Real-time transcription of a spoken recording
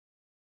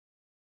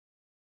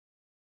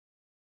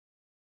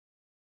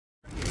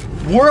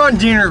we're on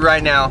dinner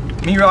right now.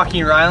 Me,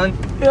 Rocky, and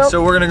Rylan. Yep.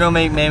 So we're gonna go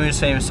make Mamu's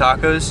Famous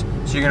Tacos.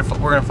 So you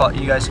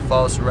guys can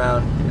follow us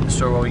around in the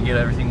store while we get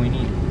everything we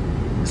need.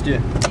 Let's do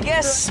it. I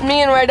guess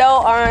me and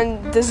Rydell are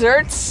on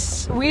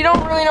desserts. We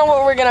don't really know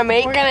what we're gonna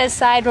make. We're gonna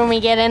decide when we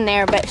get in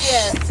there, but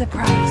Yeah.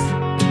 surprise.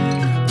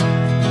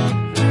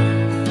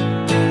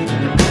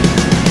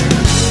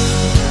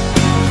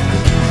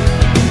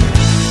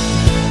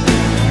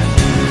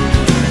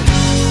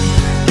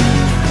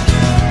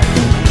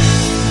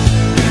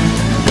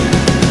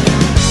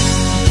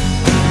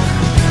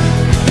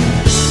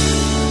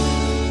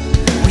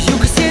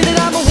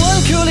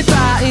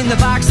 In the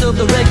box of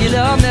the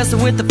regular,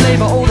 messing with the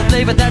flavor, oh the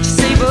flavor that you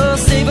savor.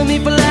 Saving me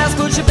for last,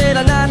 but you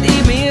better not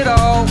eat me at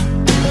all.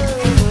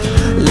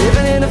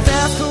 Living in a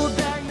fast food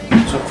bag.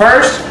 So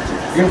first,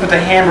 you're gonna put the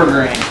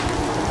hamburger in.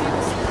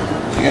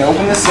 So you're gonna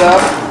open this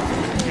up,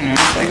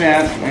 just like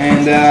that,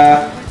 and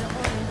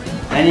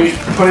then you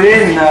put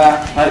it in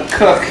and let it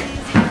cook.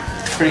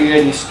 Pretty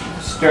good. You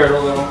stir it a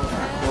little, of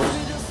course.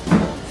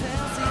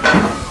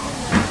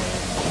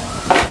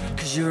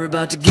 You're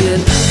about to get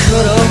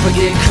cut up or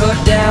get cut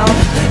down.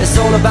 It's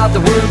all about the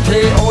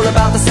wordplay, all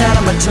about the sound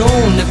of my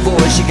tone. The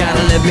voice, you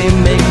gotta let me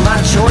make my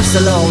choice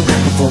alone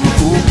before my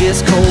food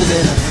gets cold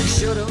and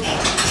shut up.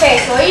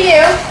 Okay, so what you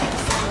do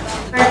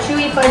are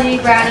chewy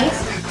fudgy brownies.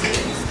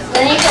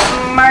 Then you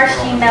put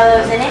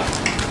marshmallows in it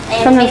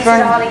and mix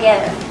it all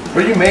together.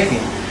 What are you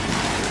making?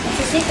 It's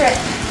a secret.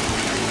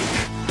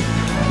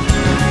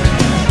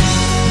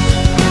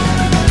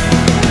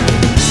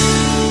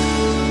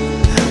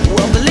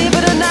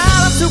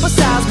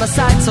 Supersize my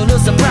sight, so no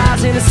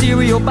surprise in a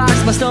cereal box.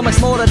 My stomach's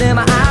smaller than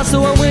my eyes,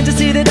 so I went to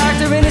see the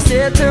doctor and he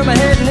said, turn my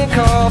head and then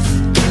cough.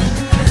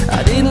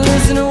 I didn't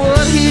listen to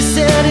what he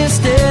said,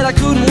 instead I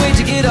couldn't wait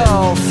to get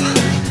off.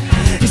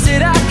 He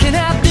said, I can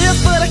have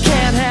this, but I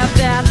can't have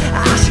that.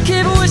 I should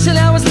keep wishing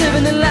I was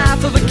living the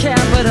life of a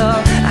cat, but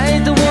I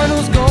ain't the one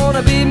who's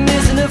gonna be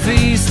missing a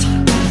feast.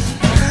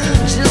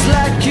 Just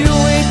like you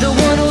ain't the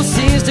one who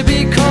seems to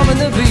be becoming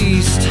the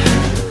beast.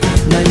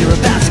 Now you're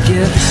about to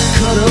get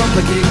cut up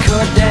or get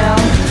cut down.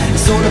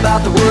 It's all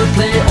about the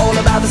wordplay, all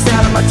about the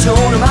sound of my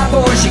tone and my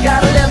voice. You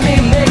gotta let me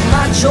make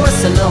my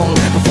choice alone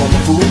before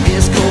my food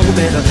gets cold.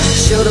 Better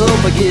shut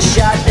up or get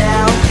shot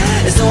down.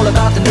 It's all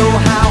about the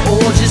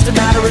know-how or just a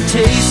matter of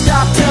taste.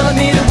 Stop telling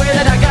me the way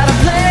that I gotta